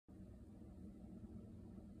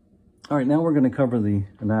All right, now we're going to cover the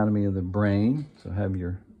anatomy of the brain. So have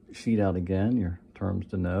your sheet out again, your terms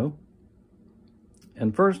to know.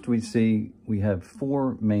 And first we see we have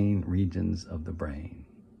 4 main regions of the brain.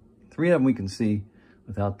 3 of them we can see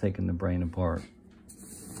without taking the brain apart.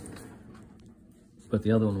 But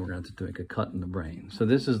the other one we're going to have to make a cut in the brain. So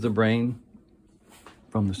this is the brain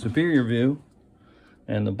from the superior view.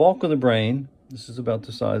 And the bulk of the brain, this is about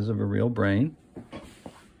the size of a real brain.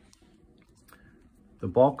 The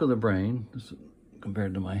bulk of the brain, this,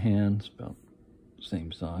 compared to my hand, is about the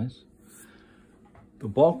same size. The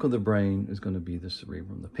bulk of the brain is going to be the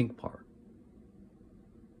cerebrum, the pink part.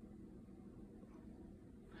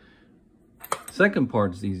 Second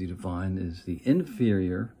part is easy to find, is the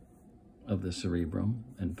inferior of the cerebrum,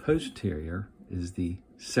 and posterior is the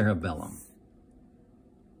cerebellum.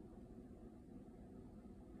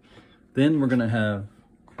 Then we're going to have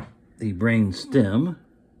the brain stem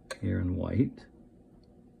here in white.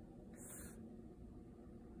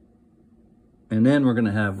 And then we're going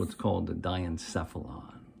to have what's called the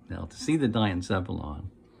diencephalon. Now, to see the diencephalon,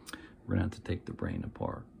 we're going to have to take the brain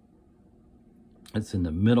apart. It's in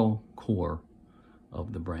the middle core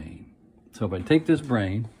of the brain. So if I take this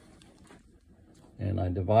brain and I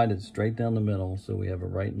divide it straight down the middle, so we have a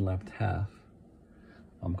right and left half,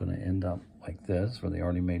 I'm going to end up like this, where they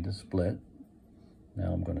already made the split.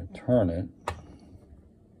 Now I'm going to turn it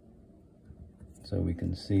so we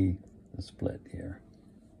can see the split here.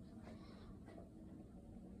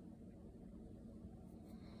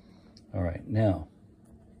 All right, now,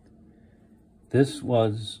 this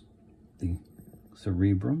was the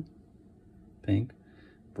cerebrum, pink.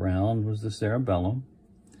 Brown was the cerebellum.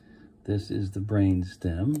 This is the brain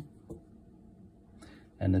stem.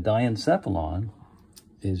 And the diencephalon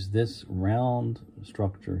is this round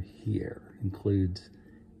structure here. Includes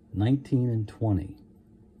 19 and 20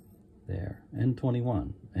 there, and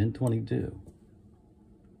 21, and 22.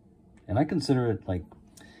 And I consider it like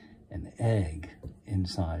an egg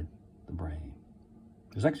inside the brain.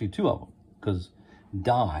 There's actually 2 of them, because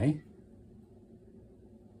di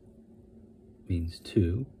means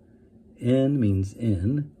 2, n means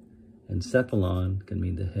in, and cephalon can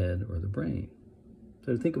mean the head or the brain.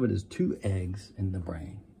 So think of it as 2 eggs in the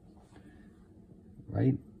brain.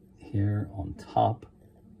 Right here on top,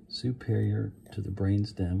 superior to the brain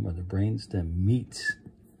stem, where the brain stem meets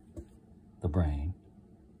the brain,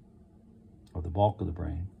 or the bulk of the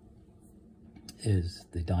brain, is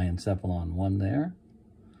the diencephalon, one there,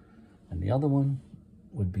 and the other one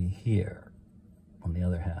would be here on the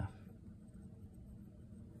other half.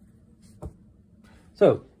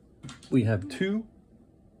 So we have 2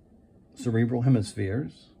 cerebral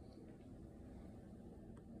hemispheres.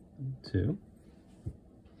 2.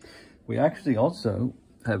 We actually also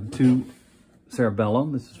have 2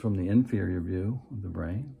 cerebellum. This is from the inferior view of the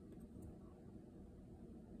brain.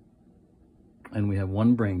 And we have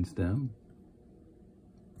 1 brain stem.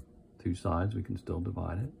 2 sides, we can still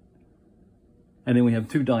divide it. And then we have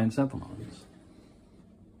 2 diencephalons.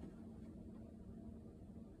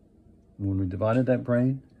 When we divided that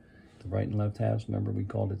brain, the right and left halves, remember we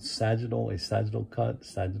called it sagittal, a sagittal cut,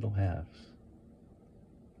 sagittal halves.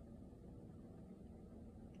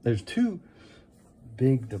 There's 2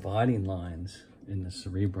 big dividing lines in the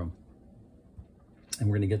cerebrum. And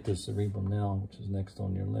we're going to get to the cerebrum now, which is next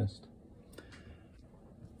on your list.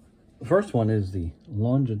 The first one is the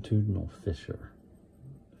longitudinal fissure.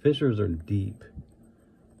 Fissures are deep,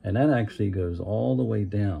 and that actually goes all the way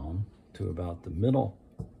down to about the middle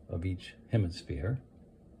of each hemisphere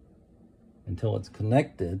until it's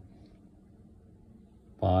connected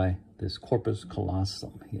by this corpus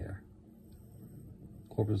callosum here.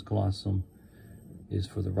 Corpus callosum is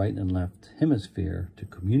for the right and left hemisphere to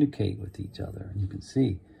communicate with each other. And you can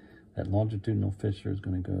see that longitudinal fissure is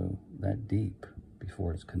going to go that deep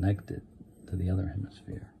before it's connected to the other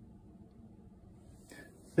hemisphere.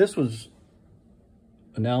 This was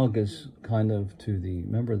analogous kind of to the,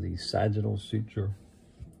 remember the sagittal suture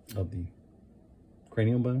of the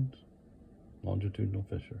cranial bones? Longitudinal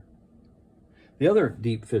fissure. The other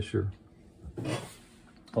deep fissure,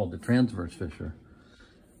 called the transverse fissure,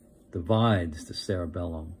 divides the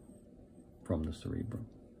cerebellum from the cerebrum.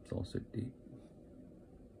 It's also deep.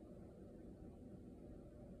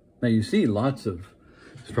 Now you see lots of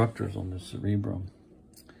structures on the cerebrum,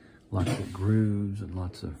 lots of grooves and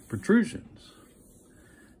lots of protrusions.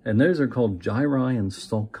 And those are called gyri and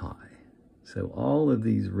sulci. So all of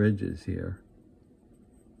these ridges here,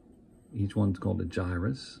 each one's called a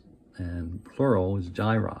gyrus, and plural is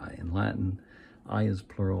gyri. In Latin, I is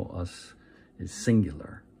plural, us is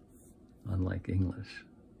singular, unlike English,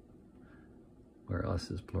 where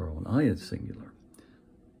us is plural and I is singular.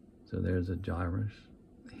 So there's a gyrus.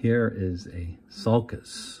 Here is a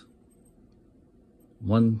sulcus.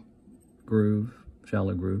 One groove,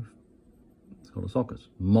 shallow groove. It's called a sulcus.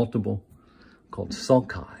 Multiple, called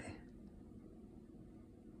sulci.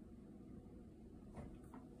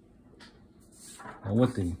 Now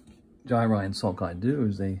what the gyri and sulci do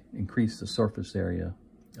is they increase the surface area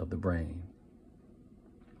of the brain.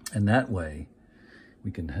 And that way,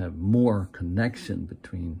 we can have more connection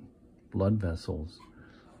between blood vessels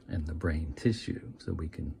and the brain tissue. So we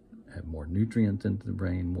can have more nutrients into the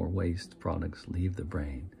brain, more waste products leave the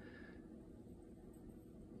brain.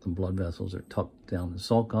 The blood vessels are tucked down the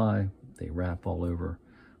sulci. They wrap all over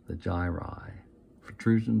the gyri.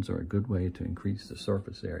 Protrusions are a good way to increase the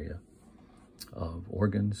surface area of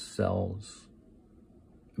organs, cells,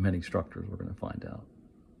 many structures we're going to find out.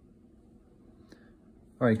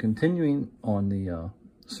 All right, continuing on the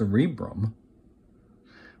cerebrum,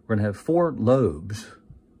 we're going to have 4 lobes,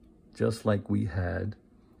 just like we had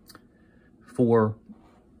 4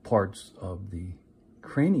 parts of the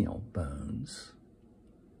cranial bones.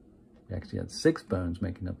 We actually had 6 bones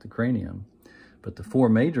making up the cranium, but the 4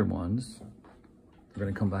 major ones are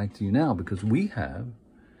going to come back to you now because we have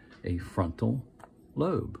a frontal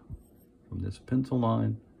lobe. From this pencil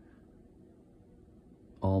line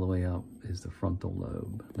all the way up is the frontal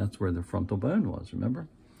lobe. That's where the frontal bone was, remember?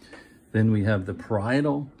 Then we have the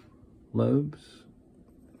parietal lobes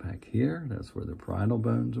back here. That's where the parietal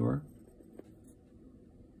bones were.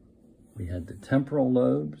 We had the temporal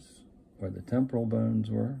lobes where the temporal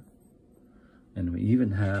bones were. And we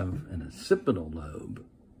even have an occipital lobe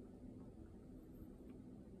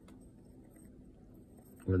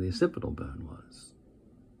where the occipital bone was.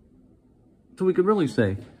 So we could really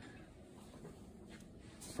say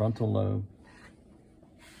frontal lobe,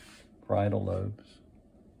 parietal lobes,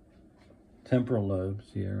 temporal lobes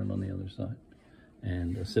here and on the other side,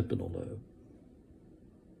 and occipital lobe.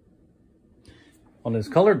 On this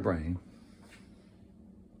colored brain,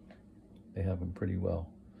 they have them pretty well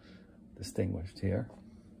distinguished here.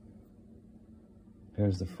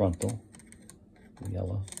 Here's the frontal, the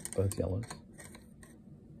yellow, both yellows.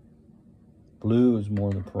 Blue is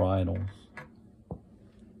more the parietals.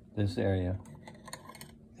 This area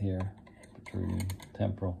here, protruding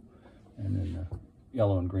temporal, and then the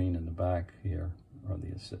yellow and green in the back here are the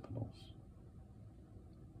occipitals.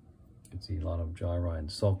 You can see a lot of gyri and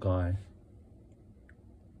sulci,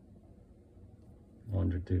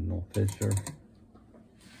 longitudinal fissure,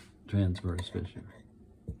 transverse fissure.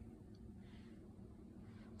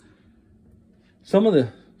 Some of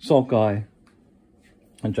the sulci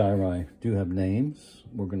and gyri do have names.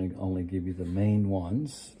 We're going to only give you the main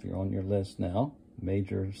ones. If you're on your list now,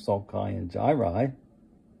 major sulci and gyri,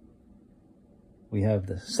 we have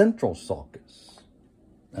the central sulcus.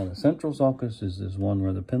 Now the central sulcus is this one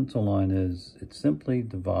where the pencil line is. It simply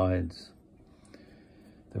divides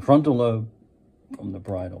the frontal lobe from the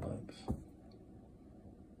parietal lobes.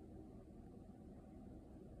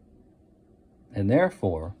 And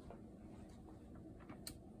therefore,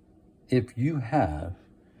 if you have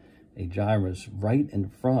a gyrus right in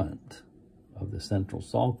front of the central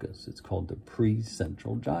sulcus, it's called the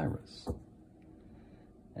precentral gyrus.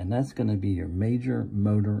 And that's going to be your major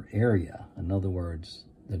motor area. In other words,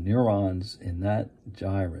 the neurons in that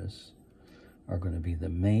gyrus are going to be the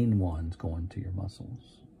main ones going to your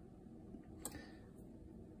muscles.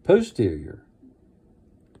 Posterior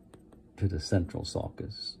to the central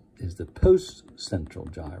sulcus is the postcentral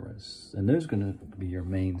gyrus. And those are going to be your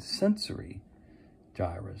main sensory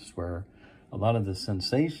gyrus, where a lot of the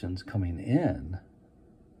sensations coming in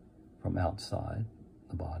from outside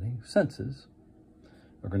the body, senses,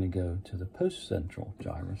 are going to go to the postcentral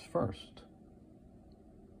gyrus first.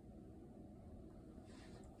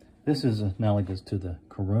 This is analogous to the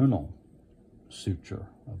coronal suture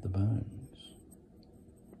of the bones.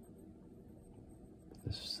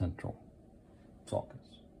 This central sulcus.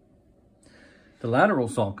 The lateral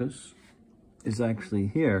sulcus is actually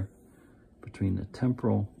here between the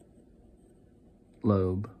temporal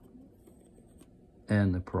lobe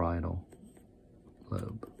and the parietal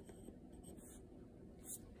lobe.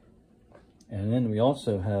 And then we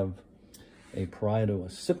also have a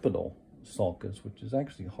parieto-occipital sulcus, which is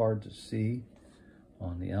actually hard to see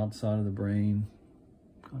on the outside of the brain,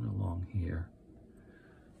 kind of along here.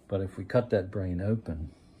 But if we cut that brain open,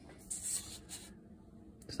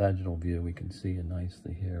 sagittal view, we can see it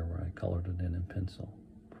nicely here where I colored it in pencil.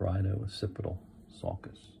 Parieto-occipital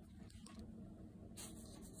sulcus.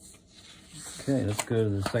 Okay, let's go to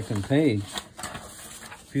the second page.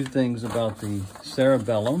 A few things about the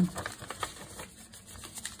cerebellum.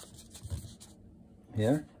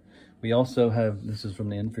 Here We also have, this is from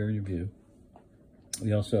the inferior view,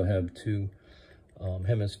 we also have two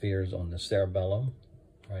hemispheres on the cerebellum,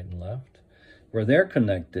 right and left. Where they're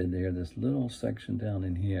connected, they're this little section down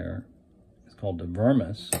in here. It's called the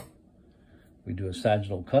vermis. We do a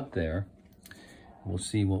sagittal cut there. We'll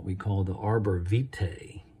see what we call the arbor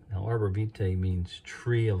vitae. Now, arbor vitae means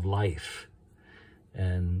tree of life.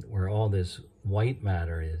 And where all this white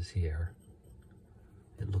matter is here,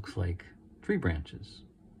 it looks like tree branches.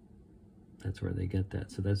 That's where they get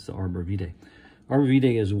that. So that's the arbor vitae. Arbor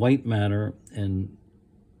vitae is white matter, and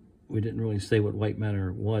we didn't really say what white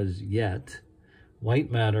matter was yet.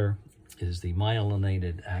 White matter is the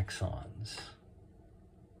myelinated axons.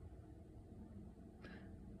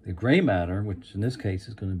 The gray matter, which in this case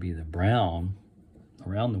is going to be the brown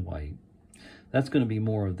around the white, that's going to be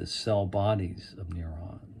more of the cell bodies of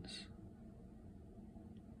neurons.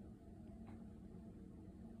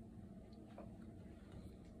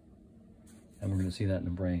 And we're going to see that in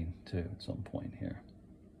the brain too at some point here.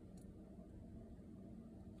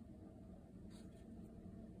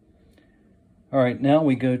 All right, now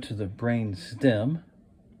we go to the brain stem.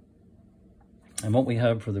 And what we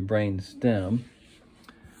have for the brain stem,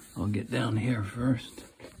 I'll get down here first,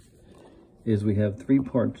 is we have three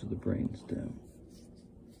parts of the brain stem.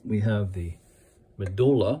 We have the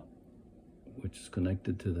medulla, which is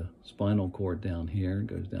connected to the spinal cord down here,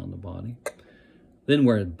 goes down the body. Then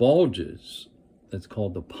where it bulges, that's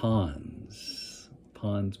called the pons.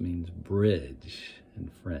 Pons means bridge in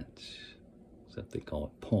French, except they call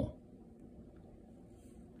it pont.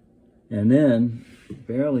 And then, you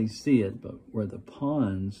barely see it, but where the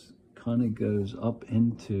pons kind of goes up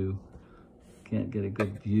into, can't get a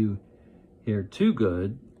good view here too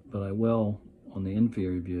good, but I will on the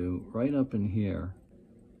inferior view, right up in here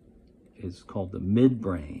is called the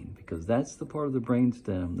midbrain, because that's the part of the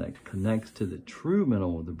brainstem that connects to the true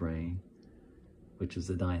middle of the brain, which is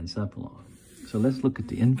the diencephalon. So let's look at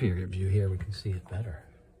the inferior view here, we can see it better.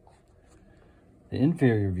 The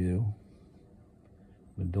inferior view,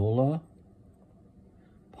 medulla,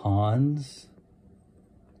 pons,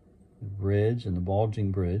 the bridge and the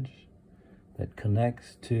bulging bridge that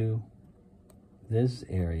connects to this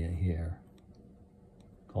area here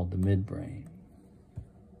called the midbrain.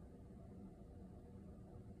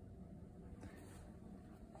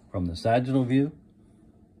 From the sagittal view,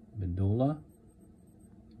 medulla,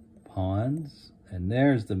 pons, and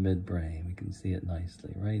there's the midbrain. We can see it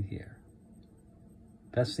nicely right here.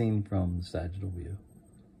 Best seen from the sagittal view.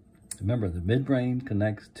 Remember, the midbrain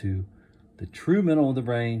connects to the true middle of the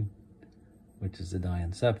brain, which is the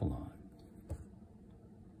diencephalon.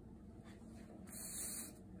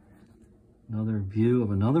 Another view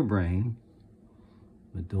of another brain,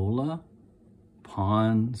 medulla,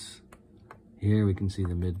 pons. Here we can see the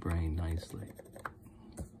midbrain nicely.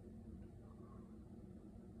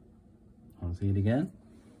 Want to see it again?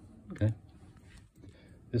 Okay.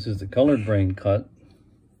 This is the colored brain cut.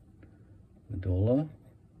 Medulla,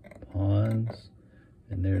 pons,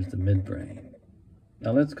 and there's the midbrain.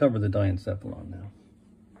 Now let's cover the diencephalon now.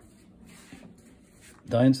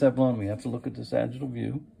 Diencephalon, we have to look at the sagittal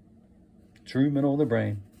view. True middle of the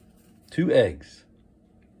brain. 2 eggs.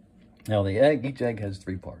 Now the egg, each egg has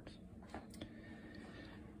 3 parts.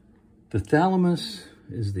 The thalamus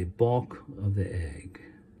is the bulk of the egg.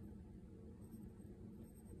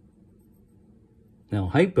 Now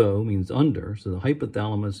hypo means under, so the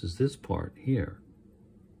hypothalamus is this part here.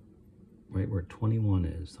 Right where 21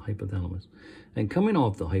 is, the hypothalamus. And coming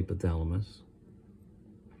off the hypothalamus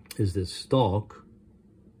is this stalk,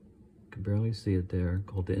 you can barely see it there,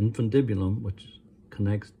 called the infundibulum, which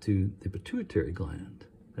connects to the pituitary gland.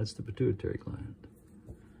 That's the pituitary gland.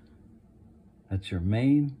 That's your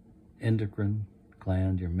main endocrine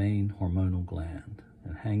gland, your main hormonal gland.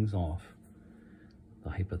 It hangs off the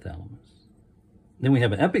hypothalamus. Then we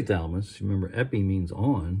have an epithalamus. Remember, epi means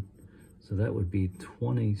on, so that would be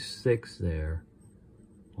 26 there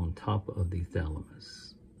on top of the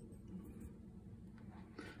thalamus.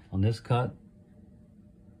 On this cut,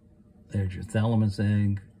 there's your thalamus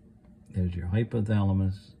egg, there's your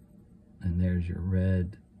hypothalamus, and there's your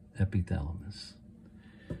red epithalamus.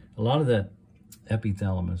 A lot of that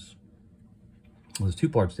epithalamus, well, there's 2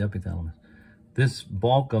 parts to the epithalamus. This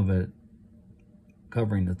bulk of it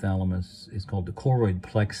covering the thalamus is called the choroid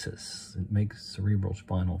plexus. It makes cerebral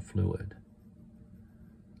spinal fluid.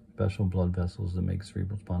 Special blood vessels that make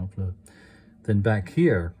cerebral spinal fluid. Then back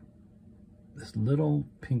here, this little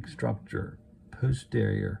pink structure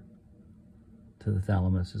posterior to the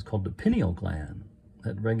thalamus is called the pineal gland.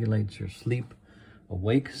 That regulates your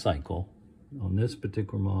sleep-awake cycle. On this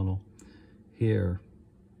particular model here,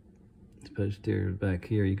 It's posterior back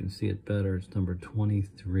here. You can see it better. It's number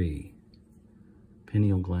 23.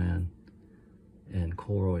 Pineal gland and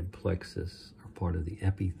choroid plexus are part of the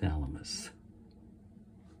epithalamus.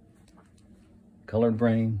 Colored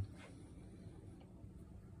brain.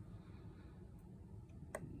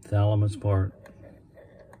 Thalamus part.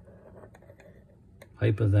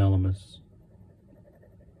 Hypothalamus.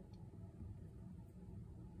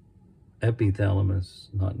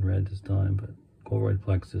 Epithalamus, not in red this time, but choroid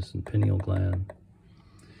plexus and pineal gland.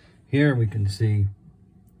 Here we can see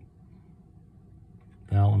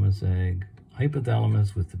thalamus egg,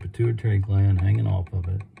 hypothalamus with the pituitary gland hanging off of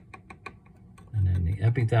it, and then the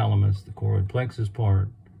epithalamus, the choroid plexus part,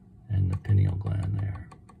 and the pineal gland there.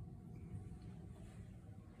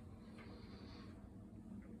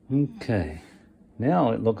 Okay,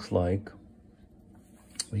 now it looks like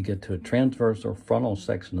we get to a transverse or frontal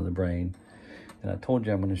section of the brain. And I told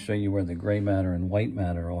you I'm going to show you where the gray matter and white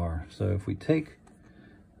matter are. So if we take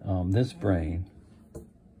this brain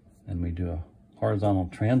and we do a horizontal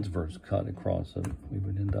transverse cut across it, we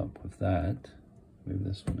would end up with that. Move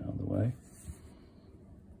this one out of the way.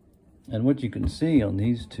 And what you can see on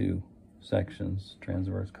these two sections,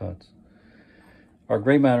 transverse cuts, are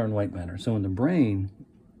gray matter and white matter. So in the brain,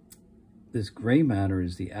 this gray matter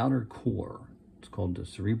is the outer core. It's called the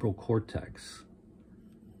cerebral cortex.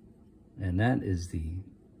 And that is the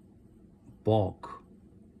bulk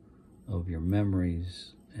of your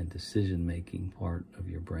memories and decision-making part of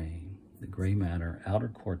your brain. The gray matter outer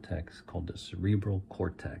cortex called the cerebral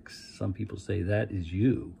cortex. Some people say that is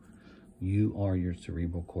you. You are your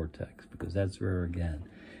cerebral cortex, because that's where, again,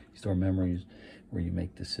 you store memories, where you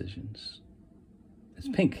make decisions. It's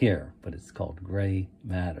pink here, but it's called gray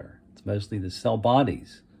matter. It's mostly the cell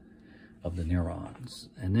bodies of the neurons.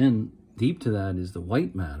 And then deep to that is the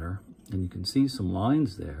white matter, and you can see some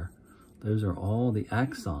lines there. Those are all the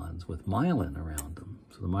axons with myelin around them.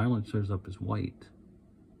 So the myelin shows up as white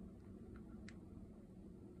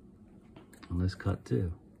on this cut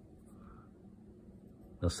too.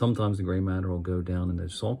 Now sometimes the gray matter will go down in the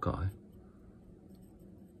sulci,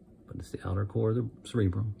 but it's the outer core of the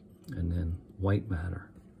cerebrum, and then white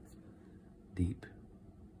matter deep.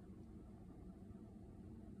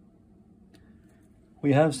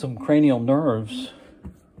 We have some cranial nerves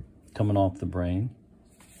coming off the brain.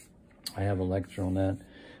 I have a lecture on that.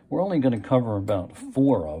 We're only going to cover about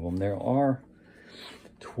 4 of them. There are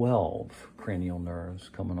 12 cranial nerves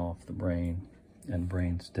coming off the brain and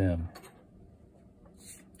brain stem.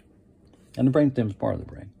 And the brain stem is part of the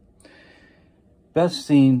brain. Best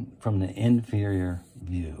seen from the inferior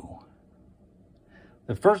view.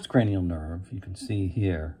 The first cranial nerve you can see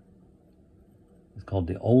here is called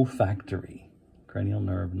the olfactory. Cranial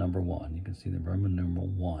nerve number 1. You can see the Roman numeral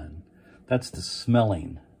 1. That's the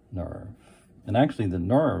smelling nerve. And actually the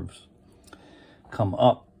nerves come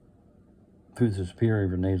up through the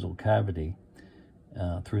superior nasal cavity,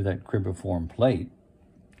 through that cribriform plate,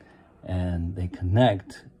 and they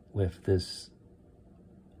connect with this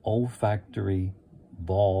olfactory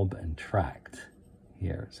bulb and tract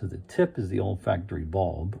here. So the tip is the olfactory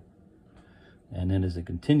bulb, and then as it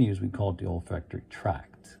continues, we call it the olfactory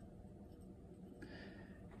tract.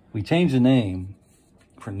 We change the name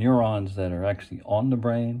for neurons that are actually on the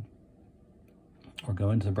brain or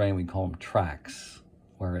go into the brain. We call them tracts,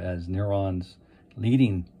 whereas neurons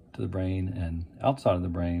leading to the brain and outside of the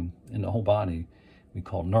brain in the whole body, we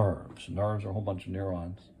call nerves. Nerves are a whole bunch of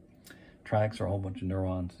neurons. Tracts are a whole bunch of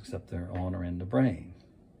neurons, except they're on or in the brain.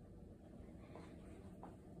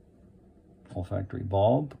 Olfactory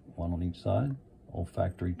bulb, one on each side.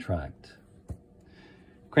 Olfactory tract.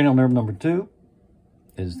 Cranial nerve number 2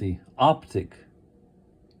 is the optic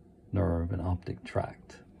nerve and optic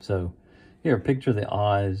tract. So here, picture the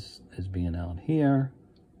eyes as being out here.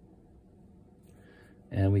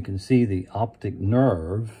 And we can see the optic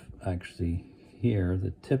nerve actually here,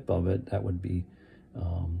 the tip of it, that would be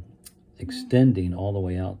extending all the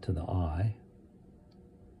way out to the eye.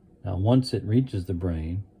 Now, once it reaches the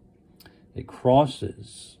brain, it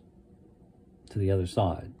crosses to the other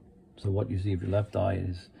side. So what you see of your left eye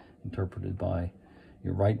is interpreted by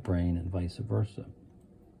your right brain and vice versa.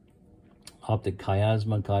 Optic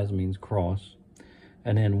chiasma, chiasma means cross.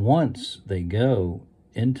 And then once they go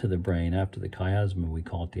into the brain after the chiasma, we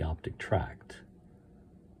call it the optic tract.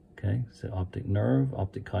 Okay, so optic nerve,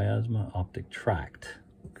 optic chiasma, optic tract,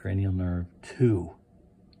 cranial nerve 2.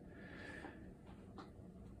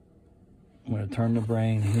 I'm going to turn the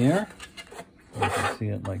brain here. You can see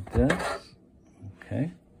it like this.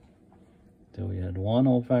 Okay. So we had 1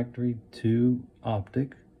 olfactory, 2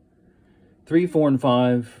 optic, 3, 4, and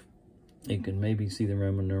 5. You can maybe see the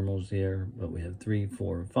Roman numerals here, but we have 3,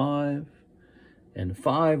 4, 5. And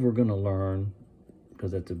 5 we're going to learn,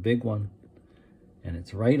 because that's a big one, and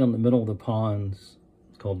it's right on the middle of the pons.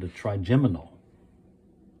 It's called the trigeminal.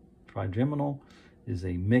 Trigeminal is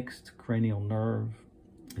a mixed cranial nerve.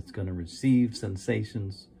 It's going to receive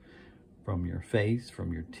sensations from your face,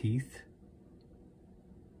 from your teeth.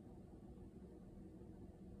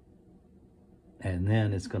 And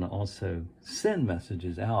then it's going to also send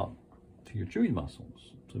messages out to your chewing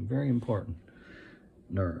muscles. It's a very important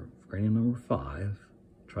nerve. Cranial number 5,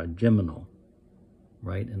 trigeminal,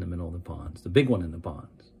 right in the middle of the pons, the big one in the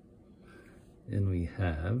pons. Then we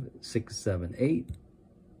have 6, 7, 8,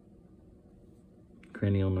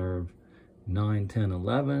 cranial nerve 9, 10,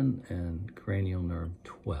 11, and cranial nerve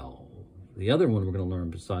 12. The other one we're going to learn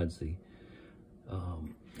besides the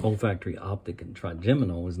olfactory, optic, and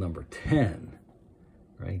trigeminal is number 10,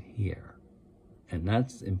 right here. And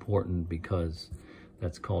that's important because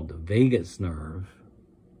that's called the vagus nerve.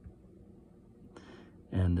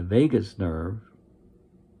 And the vagus nerve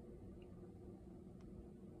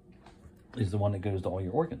is the one that goes to all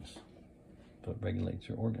your organs. So it regulates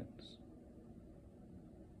your organs.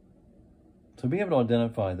 So be able to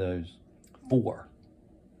identify those 4.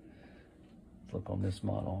 Let's look on this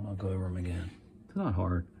model and I'll go over them again. It's not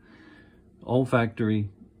hard. Olfactory,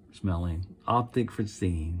 smelling. Optic for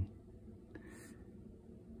seeing.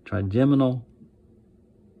 Trigeminal,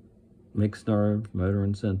 mixed nerve, motor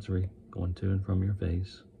and sensory, going to and from your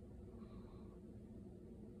face.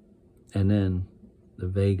 And then the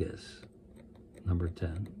vagus, number 10.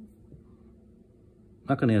 I'm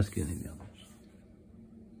not going to ask you any of the others.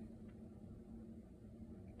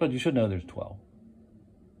 But you should know there's 12.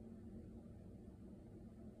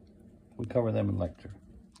 We cover them in lecture.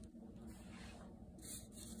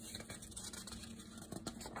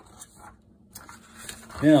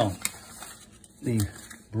 Now, the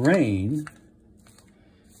brain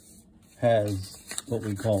has what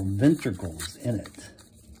we call ventricles in it.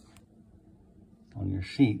 On your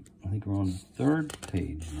sheet, I think we're on the 3rd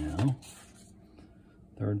page now.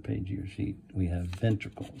 3rd page of your sheet, we have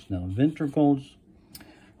ventricles. Now, ventricles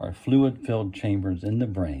are fluid-filled chambers in the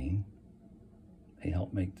brain. They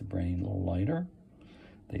help make the brain a little lighter.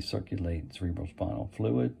 They circulate cerebrospinal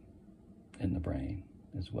fluid in the brain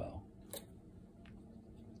as well.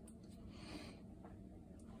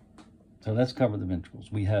 So let's cover the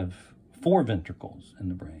ventricles. We have 4 ventricles in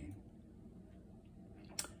the brain.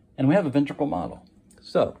 And we have a ventricle model.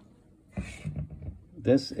 So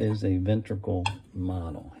this is a ventricle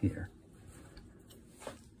model here.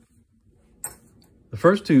 The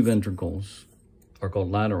first 2 ventricles are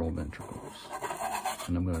called lateral ventricles.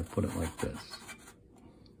 And I'm going to put it like this.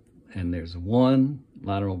 And there's 1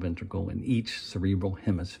 lateral ventricle in each cerebral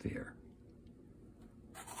hemisphere.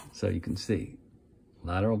 So you can see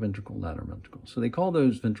lateral ventricle, lateral ventricle. So they call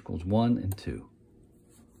those ventricles 1 and 2.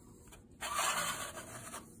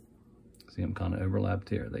 See, I'm kind of overlapped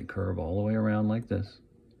here. They curve all the way around like this.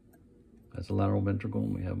 That's a lateral ventricle,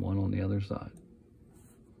 and we have 1 on the other side.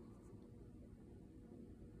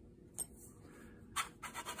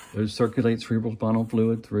 Those circulate cerebrospinal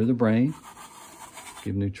fluid through the brain,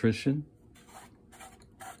 give nutrition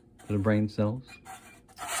to the brain cells.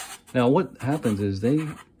 Now, what happens is they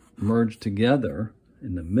merge together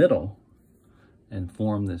in the middle and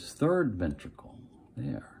form this 3rd ventricle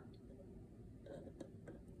there.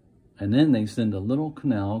 And then they send a little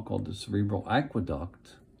canal called the cerebral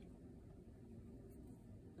aqueduct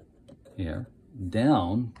here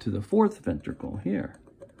down to the 4th ventricle here.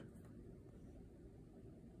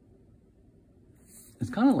 It's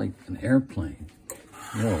kind of like an airplane,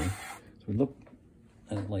 really. So we look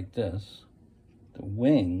at it like this. The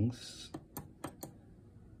wings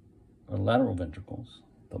are lateral ventricles.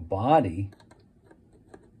 The body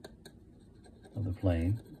of the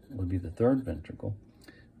plane would be the 3rd ventricle.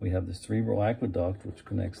 We have the cerebral aqueduct, which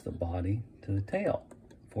connects the body to the tail.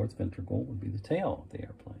 The 4th ventricle would be the tail of the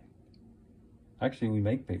airplane. Actually, we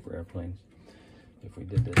make paper airplanes. If we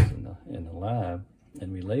did this in the lab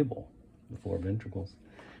and we label the 4 ventricles,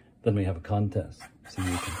 then we have a contest. See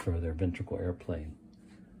who can throw their ventricle airplane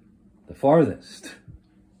the farthest.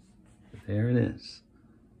 But there it is.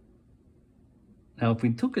 Now, if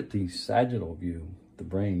we took at the sagittal view of the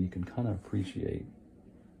brain, you can kind of appreciate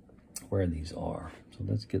where these are. So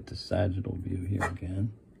let's get the sagittal view here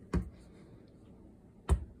again.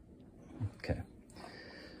 Okay.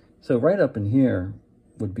 So right up in here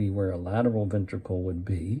would be where a lateral ventricle would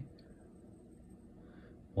be.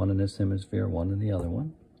 1 in this hemisphere, 1 in the other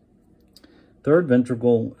one. 3rd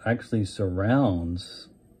ventricle actually surrounds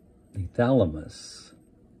the thalamus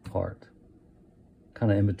part,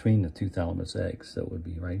 kind of in between the 2 thalamus eggs. So it would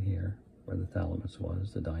be right here where the thalamus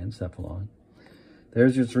was, the diencephalon.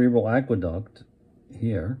 There's your cerebral aqueduct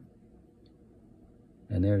here.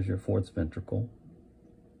 And there's your fourth ventricle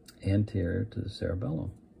anterior to the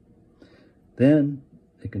cerebellum. Then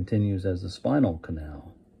it continues as the spinal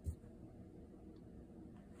canal.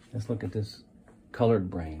 Let's look at this colored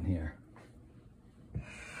brain here.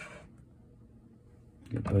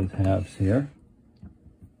 Get both halves here.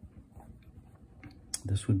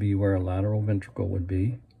 This would be where a lateral ventricle would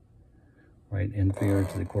be, right inferior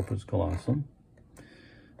to the corpus callosum.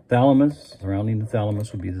 Thalamus, surrounding the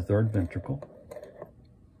thalamus, would be the third ventricle.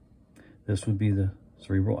 This would be the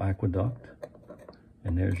cerebral aqueduct.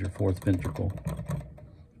 And there's your fourth ventricle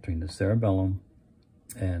between the cerebellum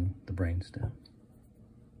and the brainstem.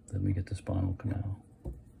 Then we get the spinal canal.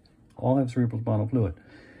 All have cerebral spinal fluid.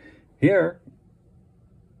 Here,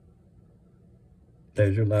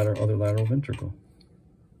 there's your other lateral ventricle.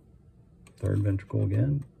 Third ventricle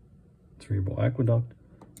again, cerebral aqueduct,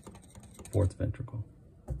 fourth ventricle.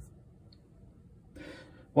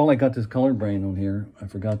 While I got this colored brain on here, I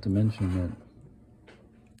forgot to mention that,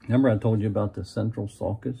 remember I told you about the central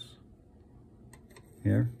sulcus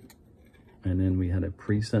here? And then we had a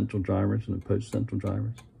precentral gyrus and a postcentral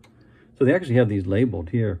gyrus. So they actually have these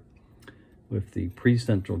labeled here, with the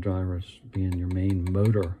precentral gyrus being your main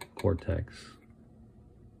motor cortex,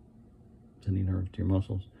 sending nerves to your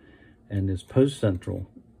muscles, and this postcentral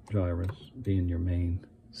gyrus being your main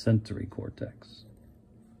sensory cortex,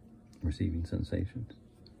 receiving sensations.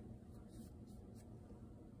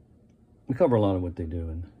 We cover a lot of what they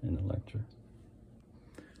do in the lecture.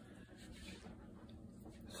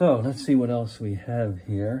 So let's see what else we have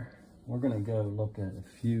here. We're going to go look at a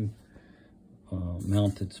few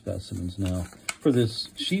mounted specimens now. For this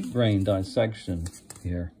sheep brain dissection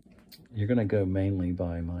here, you're going to go mainly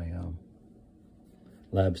by my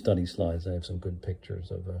lab study slides. I have some good pictures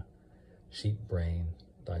of a sheep brain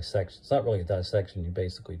dissection. It's not really a dissection. You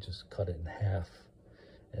basically just cut it in half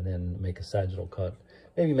and then make a sagittal cut.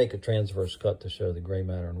 Maybe make a transverse cut to show the gray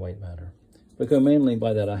matter and white matter. But go mainly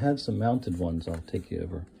by that. I have some mounted ones I'll take you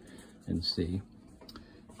over and see.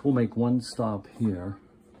 We'll make one stop here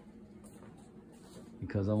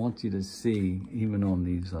because I want you to see, even on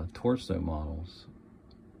these torso models,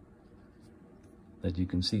 that you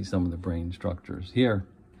can see some of the brain structures. Here,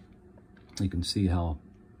 you can see how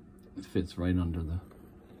it fits right under the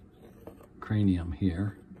cranium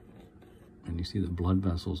here. And you see the blood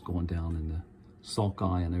vessels going down in the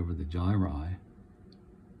sulci and over the gyri.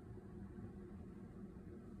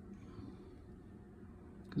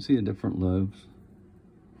 You can see the different lobes: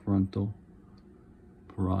 frontal,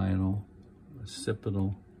 parietal,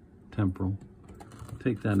 occipital, temporal.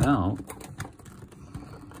 Take that out.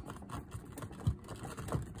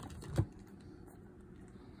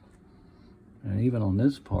 And even on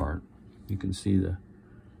this part, you can see the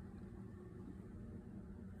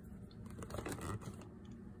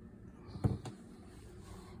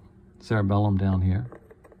cerebellum down here,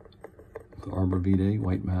 the arbor vitae,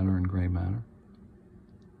 white matter and gray matter,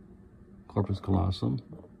 corpus callosum.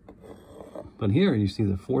 But here you see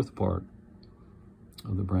the fourth part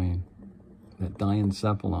of the brain, that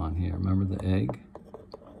diencephalon here. Remember the egg?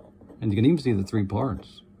 And you can even see the three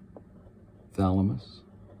parts: thalamus,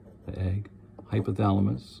 the egg,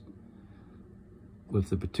 hypothalamus, with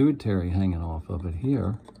the pituitary hanging off of it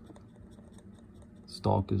here.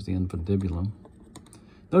 Stalk is the infundibulum.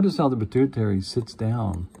 Notice how the pituitary sits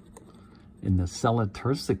down in the sella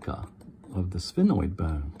turcica of the sphenoid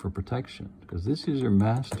bone for protection, because this is your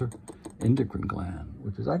master endocrine gland,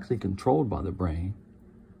 which is actually controlled by the brain,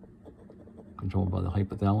 controlled by the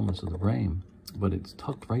hypothalamus of the brain, but it's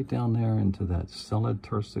tucked right down there into that sella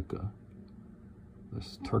turcica,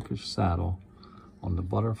 this Turkish saddle on the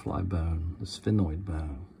butterfly bone, the sphenoid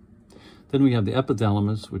bone. Then we have the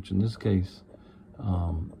epithalamus, which in this case,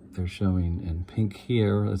 they're showing in pink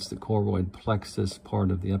here. That's the choroid plexus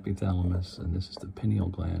part of the epithalamus, and this is the pineal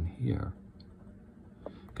gland here.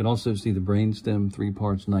 You can also see the brainstem, three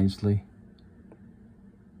parts nicely.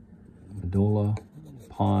 Medulla,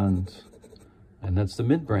 pons, and that's the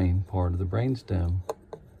midbrain part of the brainstem.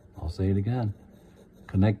 I'll say it again.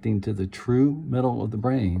 Connecting to the true middle of the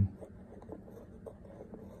brain,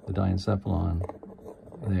 the diencephalon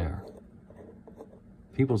there.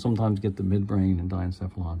 People sometimes get the midbrain and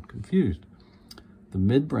diencephalon confused. The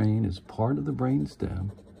midbrain is part of the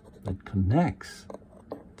brainstem that connects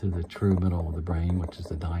to the true middle of the brain, which is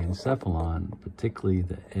the diencephalon, particularly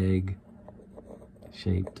the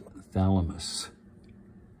egg-shaped thalamus.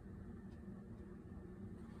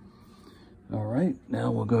 All right,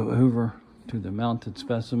 now we'll go over to the mounted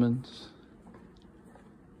specimens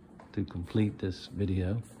to complete this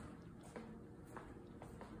video.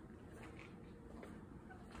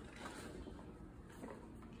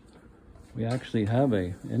 we actually have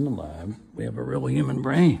in the lab, we have a real human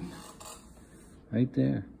brain right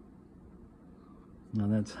there. Now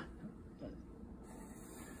that's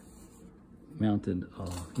mounted,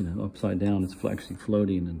 upside down. It's actually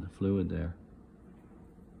floating in the fluid there.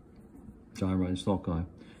 Gyri sulci.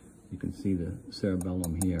 You can see the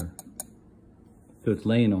cerebellum here. So it's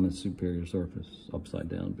laying on its superior surface, upside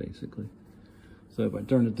down, basically. So if I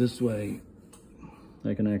turn it this way,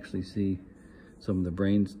 I can actually see some of the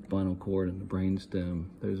brain spinal cord and the brain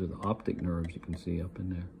stem. Those are the optic nerves you can see up in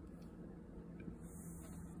there.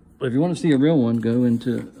 But if you want to see a real one, go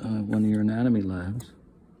into one of your anatomy labs.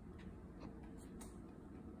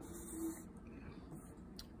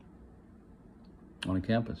 On a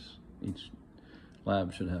campus. Each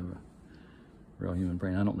lab should have a real human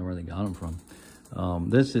brain. I don't know where they got them from.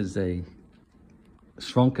 This is a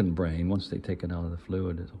shrunken brain. Once they take it out of the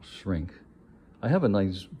fluid, it'll shrink. I have a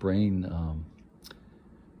nice brain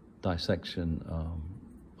dissection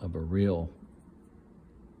of a real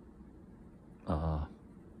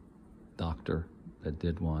doctor that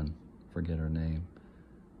did one. Forget her name,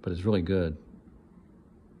 but it's really good,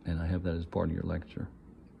 and I have that as part of your lecture.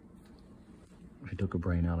 She took a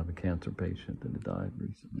brain out of a cancer patient that had died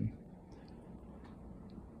recently.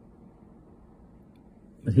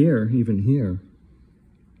 But here, even here,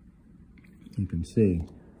 you can see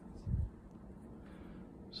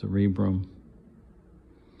cerebrum,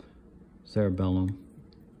 cerebellum,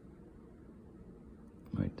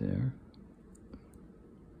 right there,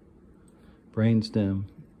 brainstem,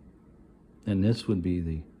 and this would be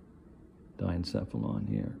the diencephalon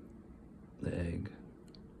here, the egg.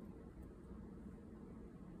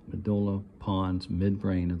 Medulla, pons,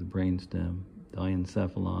 midbrain of the brainstem,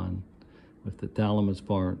 diencephalon, with the thalamus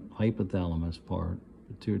part, hypothalamus part.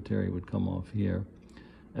 Pituitary would come off here.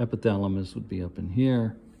 Epithalamus would be up in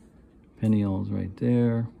here. Pineal's right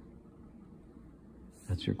there.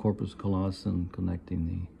 That's your corpus callosum connecting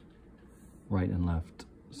the right and left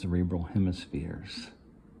cerebral hemispheres.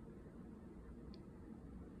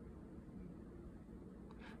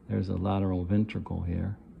 There's a lateral ventricle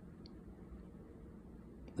here.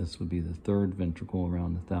 This would be the third ventricle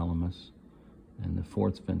around the thalamus, and the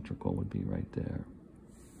fourth ventricle would be right there.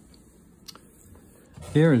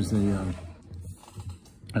 Here is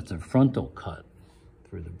that's a frontal cut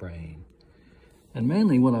through the brain. And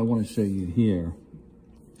mainly what I want to show you here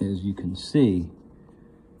is you can see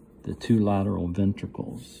the two lateral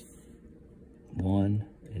ventricles, one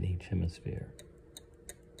in each hemisphere.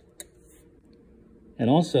 And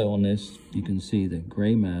also on this, you can see the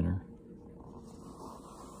gray matter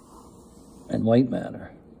and white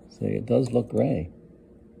matter. See, it does look gray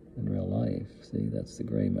in real life. See, that's the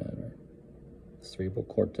gray matter, the cerebral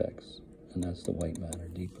cortex, and that's the white matter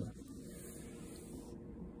deeper.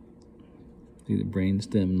 See the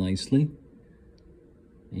brainstem nicely,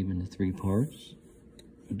 even the three parts,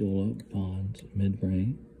 medulla, pons,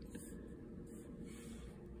 midbrain.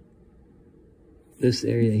 This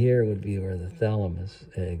area here would be where the thalamus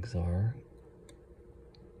eggs are.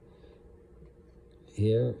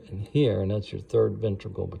 Here and here, and that's your third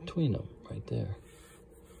ventricle between them, right there.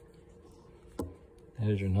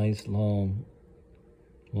 There's your nice long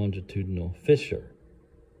longitudinal fissure,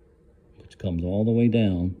 which comes all the way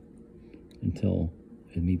down until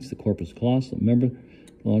it meets the corpus callosum. Remember,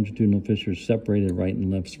 the longitudinal fissure is separated right and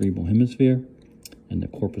left cerebral hemisphere, and the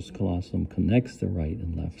corpus callosum connects the right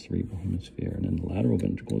and left cerebral hemisphere, and then the lateral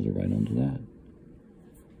ventricles are right under that.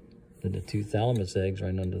 Then the two thalamus eggs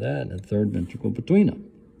right under that, and the third ventricle between them.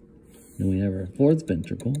 Then we have our fourth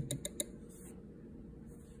ventricle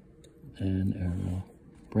and our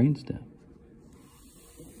brainstem.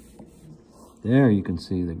 There you can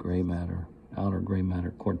see the gray matter, outer gray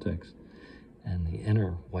matter cortex, and the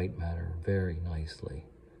inner white matter very nicely.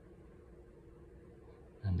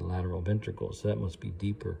 And the lateral ventricles, so that must be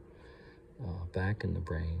deeper back in the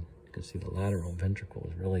brain. You can see the lateral ventricle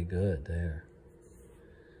is really good there.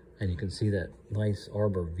 And you can see that nice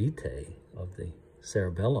arbor vitae of the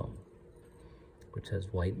cerebellum, which has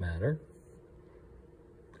white matter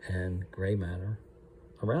and gray matter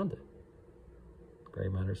around it. Gray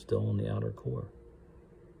matter still in the outer core.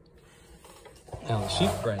 Now the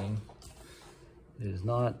sheep brain is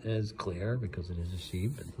not as clear because it is a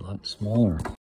sheep. It's a lot smaller.